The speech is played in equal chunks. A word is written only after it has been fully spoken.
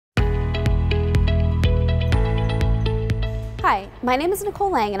Hi, my name is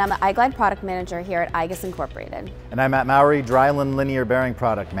Nicole Lang and I'm the iglide Product Manager here at Igus Incorporated. And I'm Matt Mowry, Drylin Linear Bearing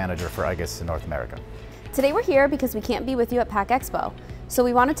Product Manager for Igus in North America. Today we're here because we can't be with you at Pack Expo. So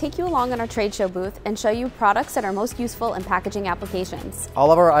we want to take you along on our trade show booth and show you products that are most useful in packaging applications.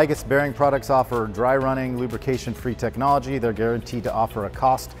 All of our Igus bearing products offer dry running, lubrication-free technology. They're guaranteed to offer a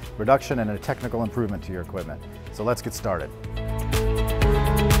cost reduction and a technical improvement to your equipment. So let's get started.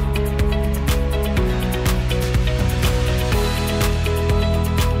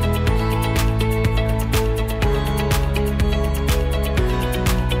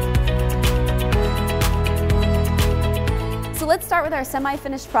 Let's start with our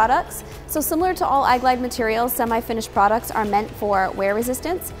semi-finished products. So similar to all iglide materials, semi-finished products are meant for wear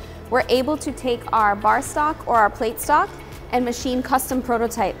resistance. We're able to take our bar stock or our plate stock and machine custom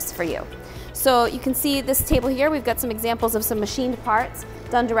prototypes for you. So you can see this table here, we've got some examples of some machined parts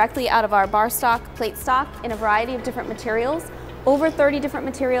done directly out of our bar stock, plate stock in a variety of different materials, over 30 different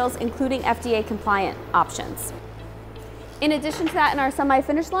materials, including FDA compliant options. In addition to that, in our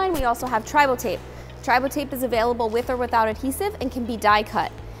semi-finished line, we also have tribal tape. Tribal tape is available with or without adhesive and can be die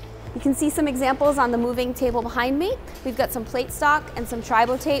cut. You can see some examples on the moving table behind me. We've got some plate stock and some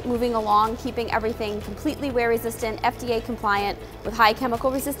tribal tape moving along, keeping everything completely wear resistant, FDA compliant, with high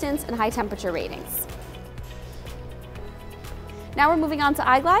chemical resistance and high temperature ratings. Now we're moving on to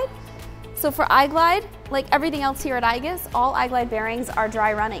iglide. So for iglide, like everything else here at Igus, all iglide bearings are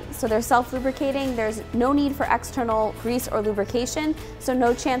dry running. So they're self-lubricating, there's no need for external grease or lubrication, so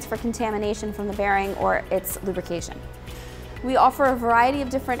no chance for contamination from the bearing or its lubrication. We offer a variety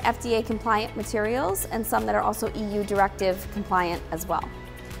of different FDA compliant materials and some that are also EU directive compliant as well.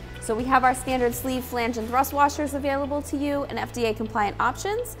 So we have our standard sleeve, flange, and thrust washers available to you and FDA compliant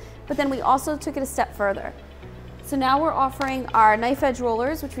options, but then we also took it a step further. So now we're offering our knife edge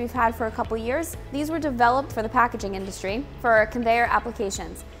rollers, which we've had for a couple years. These were developed for the packaging industry for conveyor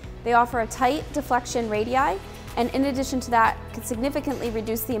applications. They offer a tight deflection radii, and in addition to that, can significantly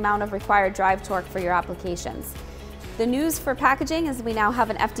reduce the amount of required drive torque for your applications. The news for packaging is we now have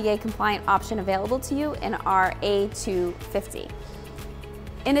an FDA compliant option available to you in our A250.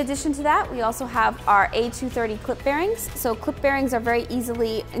 In addition to that, we also have our A230 clip bearings. So clip bearings are very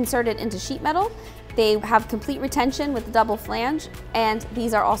easily inserted into sheet metal. They have complete retention with double flange, and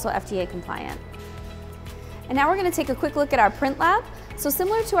these are also FDA compliant. And now we're going to take a quick look at our print lab. So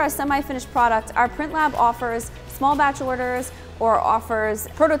similar to our semi-finished product, our print lab offers small batch orders or offers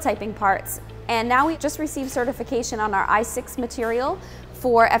prototyping parts. And now we just received certification on our I6 material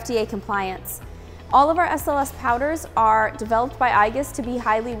for FDA compliance. All of our SLS powders are developed by Igus to be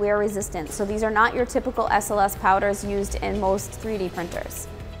highly wear resistant. So these are not your typical SLS powders used in most 3D printers.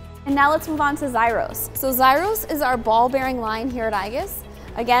 And now let's move on to Zyros. So Zyros is our ball bearing line here at Igus.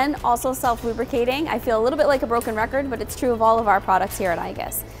 Again, also self-lubricating. I feel a little bit like a broken record, but it's true of all of our products here at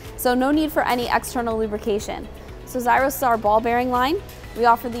Igus. So no need for any external lubrication. So Zyros is our ball bearing line. We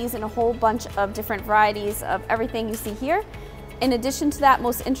offer these in a whole bunch of different varieties of everything you see here. In addition to that,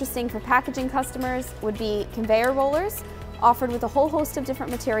 most interesting for packaging customers would be conveyor rollers, offered with a whole host of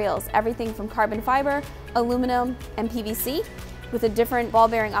different materials, everything from carbon fiber, aluminum, and PVC, with a different ball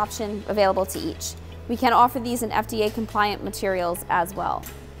bearing option available to each. We can offer these in FDA compliant materials as well.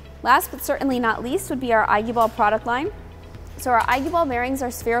 Last but certainly not least would be our igus product line. So our igus bearings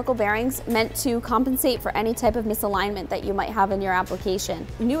are spherical bearings meant to compensate for any type of misalignment that you might have in your application.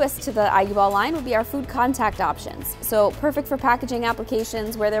 Newest to the igus line would be our food contact options. So perfect for packaging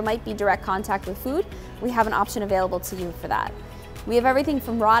applications where there might be direct contact with food. We have an option available to you for that. We have everything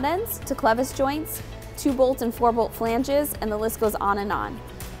from rod ends to clevis joints, 2-bolt and 4-bolt flanges, and the list goes on and on.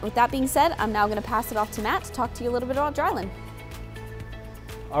 With that being said, I'm now going to pass it off to Matt to talk to you a little bit about Drylin.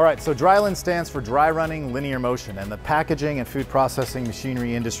 All right, so Drylin stands for dry running linear motion, and the packaging and food processing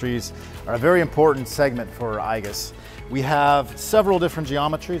machinery industries are a very important segment for Igus. We have several different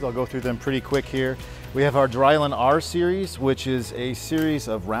geometries. I'll go through them pretty quick here. We have our Drylin R series, which is a series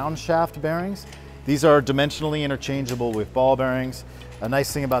of round shaft bearings. These are dimensionally interchangeable with ball bearings. A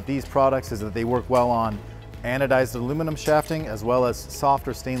nice thing about these products is that they work well on anodized aluminum shafting as well as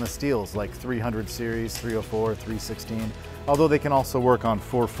softer stainless steels like 300 series, 304, 316, although they can also work on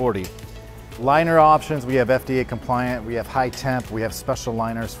 440. Liner options, we have FDA compliant, we have high temp, we have special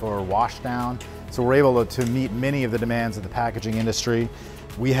liners for wash down, so we're able to meet many of the demands of the packaging industry.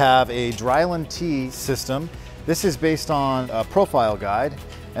 We have a Drylin T system. This is based on a profile guide,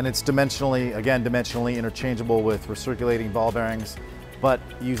 and it's dimensionally interchangeable with recirculating ball bearings, but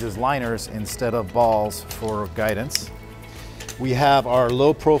uses liners instead of balls for guidance. We have our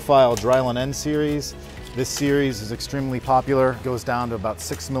low profile Drylin N series. This series is extremely popular, goes down to about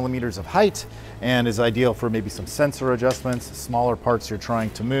 6 millimeters of height, and is ideal for maybe some sensor adjustments, smaller parts you're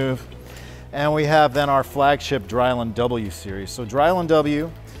trying to move. And we have then our flagship Drylin W series. So Drylin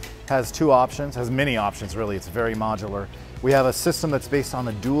W has two options, has many options really, it's very modular. We have a system that's based on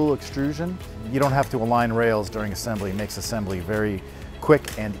a dual extrusion. You don't have to align rails during assembly. It makes assembly very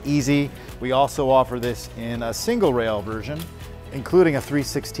quick and easy. We also offer this in a single rail version, including a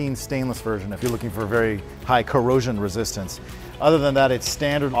 3/16 stainless version if you're looking for very high corrosion resistance. Other than that, its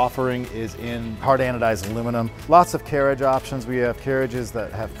standard offering is in hard anodized aluminum. Lots of carriage options. We have carriages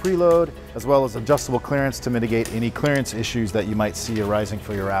that have preload, as well as adjustable clearance to mitigate any clearance issues that you might see arising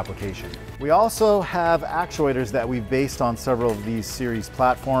for your application. We also have actuators that we've based on several of these series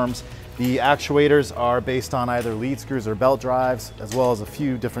platforms. The actuators are based on either lead screws or belt drives, as well as a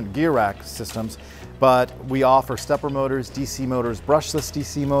few different gear rack systems. But we offer stepper motors, DC motors, brushless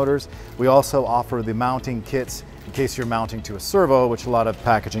DC motors. We also offer the mounting kits in case you're mounting to a servo, which a lot of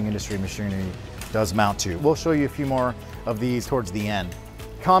packaging industry machinery does mount to. We'll show you a few more of these towards the end.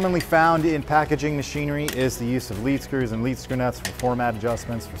 Commonly found in packaging machinery is the use of lead screws and lead screw nuts for format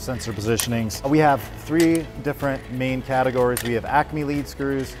adjustments, for sensor positionings. We have three different main categories. We have Acme lead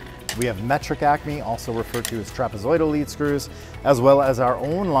screws, we have metric Acme, also referred to as trapezoidal lead screws, as well as our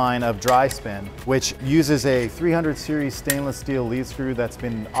own line of dry spin, which uses a 300 series stainless steel lead screw that's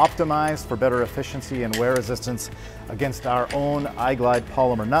been optimized for better efficiency and wear resistance against our own iglide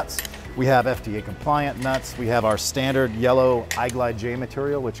polymer nuts. We have FDA compliant nuts. We have our standard yellow iglide J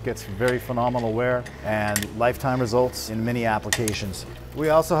material, which gets very phenomenal wear and lifetime results in many applications. We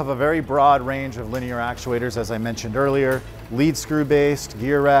also have a very broad range of linear actuators, as I mentioned earlier, lead screw based,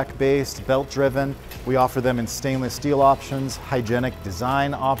 gear rack based, belt driven. We offer them in stainless steel options, hygienic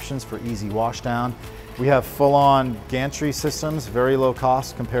design options for easy washdown. We have full-on gantry systems, very low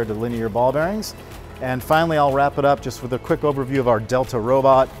cost compared to linear ball bearings. And finally, I'll wrap it up just with a quick overview of our Delta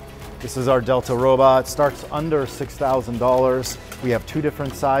robot. This is our Delta robot. It starts under $6,000. We have two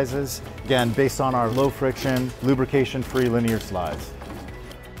different sizes, again, based on our low friction, lubrication-free linear slides.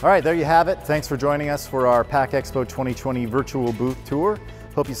 All right, there you have it. Thanks for joining us for our Pack Expo 2020 virtual booth tour.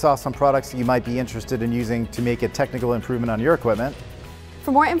 Hope you saw some products that you might be interested in using to make a technical improvement on your equipment.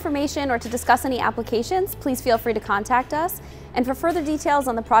 For more information or to discuss any applications, please feel free to contact us. And for further details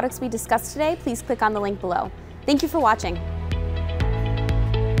on the products we discussed today, please click on the link below. Thank you for watching.